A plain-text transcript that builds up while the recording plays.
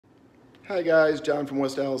Hi guys, John from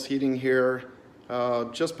West Allis Heating here.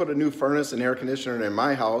 Just put a new furnace and air conditioner in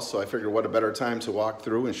my house, so I figured what a better time to walk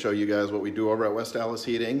through and show you guys what we do over at West Allis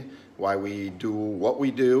Heating, why we do what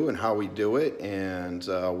we do and how we do it, and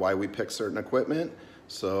why we pick certain equipment.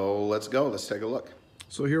 So let's go, let's take a look.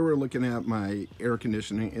 So here we're looking at my air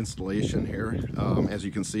conditioning installation here. As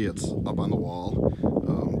you can see, it's up on the wall.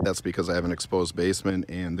 That's because I have an exposed basement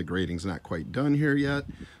and the grading's not quite done here yet.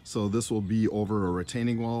 So this will be over a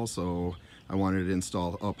retaining wall, so I wanted it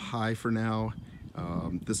installed up high for now.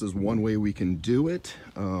 This is one way we can do it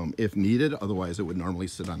if needed. Otherwise it would normally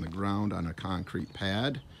sit on the ground on a concrete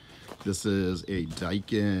pad. This is a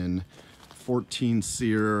Daikin 14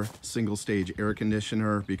 SEER single stage air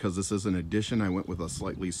conditioner. Because this is an addition, I went with a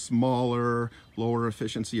slightly smaller, lower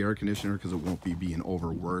efficiency air conditioner because it won't be being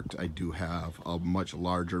overworked. I do have a much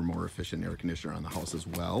larger, more efficient air conditioner on the house as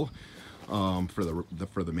well.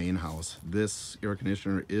 For the main house, this air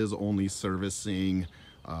conditioner is only servicing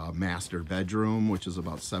master bedroom, which is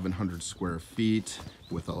about 700 square feet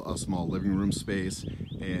with a small living room space,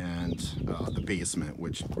 and the basement,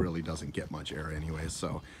 which really doesn't get much air anyway.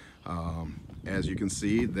 So as you can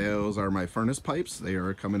see, those are my furnace pipes. They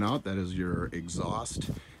are coming out. That is your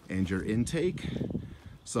exhaust and your intake.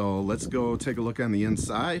 So let's go take a look on the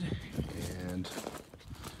inside, and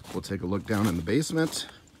we'll take a look down in the basement.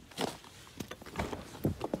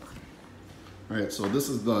 All right, so this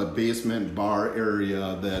is the basement bar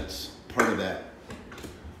area that's part of that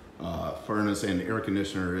furnace and air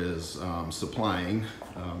conditioner is supplying.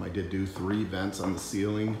 I did do 3 vents on the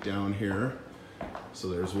ceiling down here. So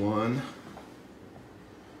there's 1,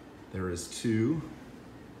 there is 2,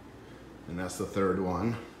 and that's the 3rd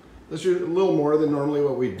one. This is a little more than normally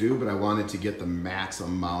what we do, but I wanted to get the max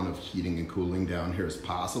amount of heating and cooling down here as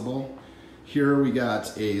possible. Here we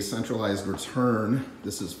got a centralized return.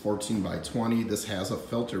 This is 14 by 20. This has a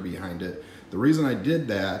filter behind it. The reason I did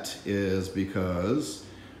that is because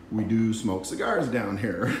we do smoke cigars down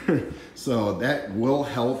here. So that will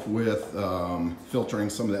help with filtering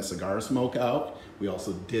some of that cigar smoke out. We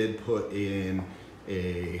also did put in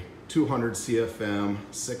a 200 CFM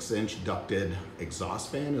 6-inch ducted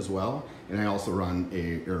exhaust fan as well. And I also run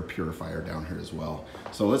a air purifier down here as well.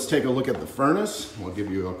 So let's take a look at the furnace. I'll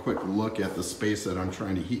give you a quick look at the space that I'm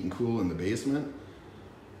trying to heat and cool in the basement.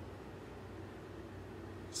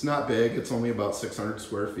 It's not big, it's only about 600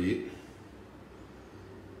 square feet.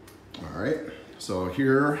 All right, so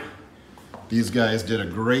here, these guys did a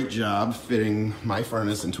great job fitting my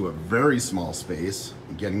furnace into a very small space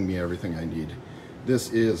and getting me everything I need.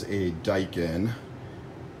 This is a Daikin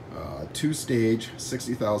 2-stage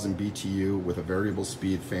 60,000 BTU with a variable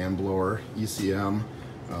speed fan blower, ECM,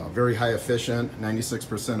 very high efficient,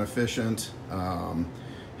 96% efficient.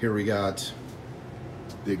 Here we got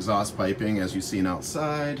the exhaust piping, as you've seen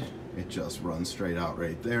outside. It just runs straight out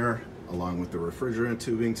right there, along with the refrigerant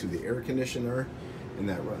tubing to the air conditioner, and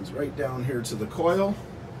that runs right down here to the coil.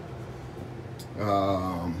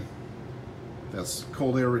 That's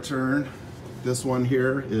cold air return. This one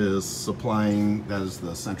here is supplying, that is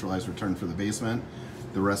the centralized return for the basement.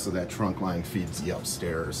 The rest of that trunk line feeds the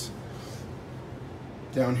upstairs.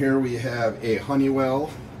 Down here we have a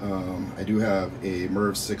Honeywell. I do have a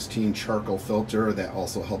MERV 16 charcoal filter that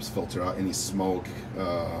also helps filter out any smoke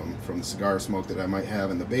from the cigar smoke that I might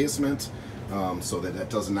have in the basement, so that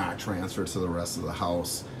that does not transfer to the rest of the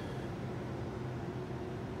house.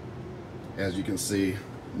 As you can see,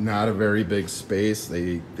 not a very big space.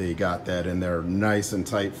 They got that in there nice and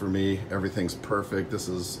tight for me. Everything's perfect. This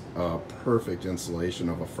is a perfect installation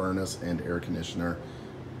of a furnace and air conditioner.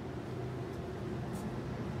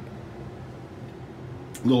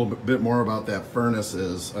 A little bit more about that furnace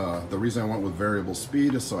is the reason I went with variable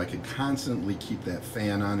speed is so I could constantly keep that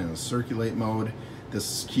fan on in a circulate mode.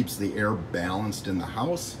 This keeps the air balanced in the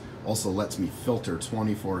house. Also lets me filter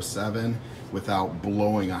 24/7 without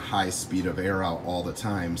blowing a high speed of air out all the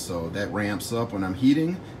time. So that ramps up when I'm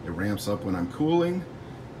heating, it ramps up when I'm cooling,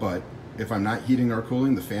 but if I'm not heating or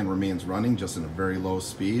cooling, the fan remains running just in a very low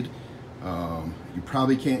speed. You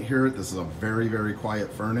probably can't hear it. This is a very, very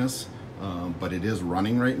quiet furnace, but it is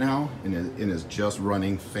running right now, and it is just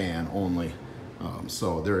running fan only.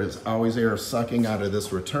 So there is always air sucking out of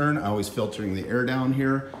this return, always filtering the air down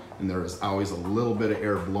here, and there is always a little bit of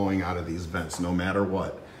air blowing out of these vents no matter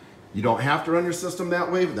what. You don't have to run your system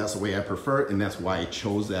that way, but that's the way I prefer it, and that's why I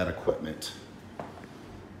chose that equipment. All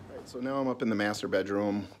right, so now I'm up in the master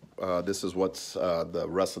bedroom. This is what's the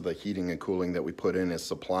rest of the heating and cooling that we put in is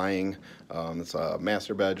supplying. It's a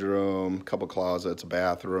master bedroom, couple closets, a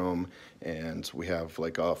bathroom, and we have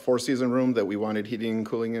like a 4-season room that we wanted heating and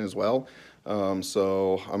cooling in as well.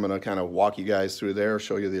 So I'm gonna kind of walk you guys through there,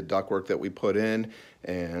 show you the ductwork that we put in,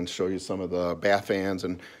 and show you some of the bath fans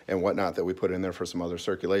and whatnot that we put in there for some other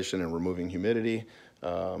circulation and removing humidity.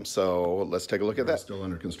 So let's take a look at that. We're still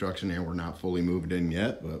under construction and we're not fully moved in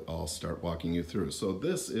yet, but I'll start walking you through. So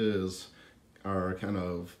this is our kind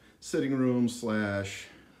of sitting room slash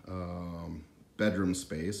bedroom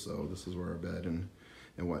space. So this is where our bed and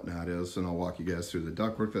whatnot is, and I'll walk you guys through the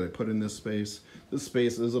ductwork that I put in this space. This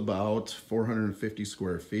space is about 450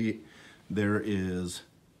 square feet. There is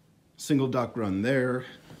single duct run there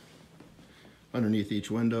underneath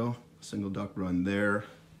each window, single duct run there,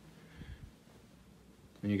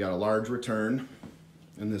 and you got a large return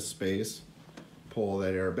in this space. Pull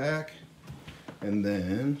that air back, and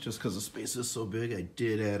then just because the space is so big, I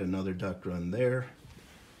did add another duct run there.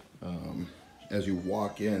 As you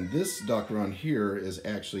walk in, this duct run here is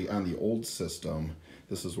actually on the old system.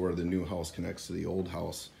 This is where the new house connects to the old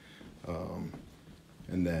house.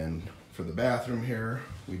 And then for the bathroom here,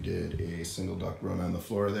 we did a single duct run on the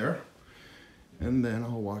floor there. And then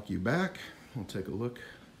I'll walk you back. We'll take a look.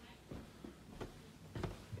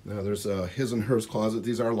 Now there's a his and hers closet.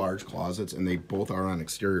 These are large closets and they both are on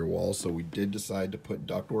exterior walls. So we did decide to put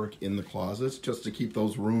ductwork in the closets just to keep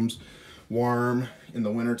those rooms warm in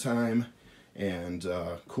the wintertime and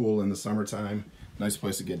cool in the summertime. Nice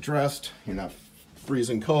place to get dressed. You're not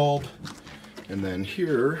freezing cold. And then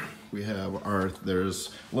here we have there's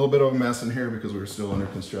a little bit of a mess in here because we're still under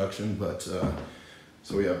construction, but so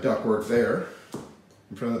we have ductwork there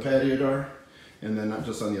in front of the patio door, and then not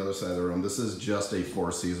just on the other side of the room. This is just a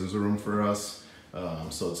Four Seasons room for us.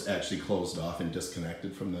 So it's actually closed off and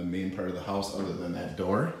disconnected from the main part of the house other than that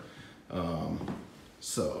door.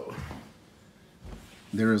 So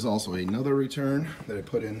there is also another return that I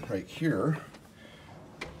put in right here.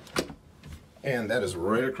 And that is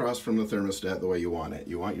right across from the thermostat the way you want it.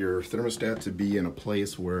 You want your thermostat to be in a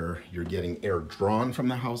place where you're getting air drawn from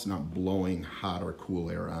the house, not blowing hot or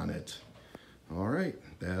cool air on it. All right,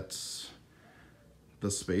 that's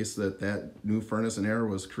the space that new furnace and air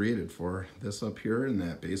was created for. This up here in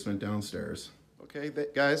that basement downstairs. Okay,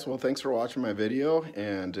 guys, well, thanks for watching my video.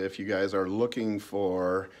 And if you guys are looking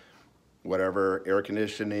for whatever, air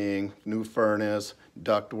conditioning, new furnace,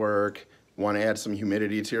 ductwork, want to add some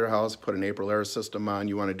humidity to your house, put an Aprilaire system on,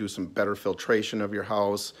 you want to do some better filtration of your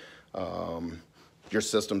house, your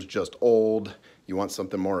system's just old, you want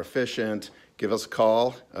something more efficient, give us a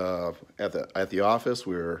call at the office.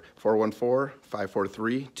 We're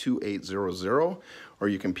 414-543-2800, or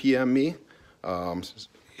you can PM me,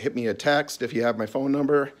 hit me a text if you have my phone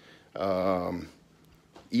number,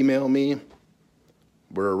 email me.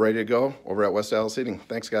 We're ready to go over at West Allis Heating.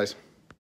 Thanks, guys.